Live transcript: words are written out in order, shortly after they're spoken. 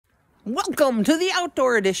Welcome to the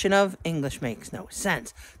outdoor edition of English Makes No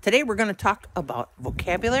Sense. Today we're going to talk about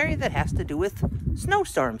vocabulary that has to do with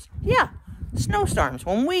snowstorms. Yeah, snowstorms.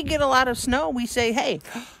 When we get a lot of snow, we say, hey,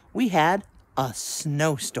 we had a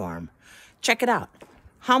snowstorm. Check it out.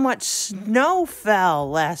 How much snow fell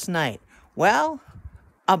last night? Well,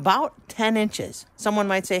 about 10 inches. Someone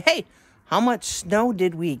might say, hey, how much snow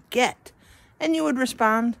did we get? And you would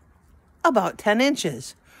respond, about 10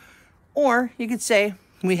 inches. Or you could say,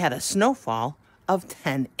 we had a snowfall of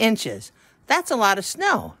 10 inches. That's a lot of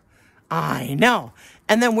snow. I know.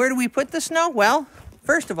 And then where do we put the snow? Well,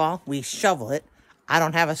 first of all, we shovel it. I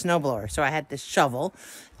don't have a snowblower, so I had to shovel.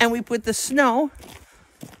 And we put the snow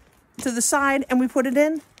to the side and we put it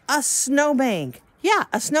in a snowbank. Yeah,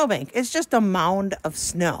 a snowbank. It's just a mound of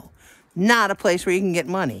snow. Not a place where you can get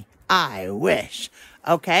money. I wish.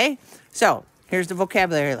 Okay, so here's the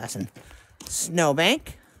vocabulary lesson.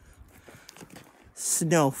 Snowbank.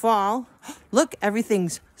 Snowfall. Look,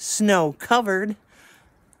 everything's snow covered.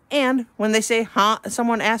 And when they say,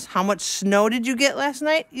 someone asks, how much snow did you get last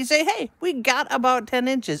night? You say, hey, we got about 10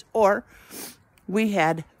 inches. Or we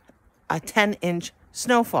had a 10-inch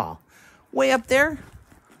snowfall. Way up there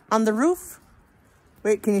on the roof.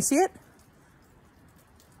 Wait, can you see it?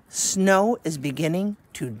 Snow is beginning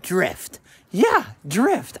to drift. Yeah,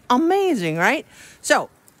 drift. Amazing, right?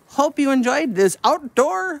 So, hope you enjoyed this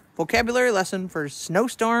outdoor vocabulary lesson for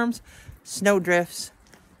snowstorms, snow drifts,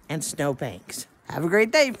 and snowbanks. Have a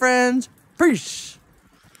great day, friends. Peace.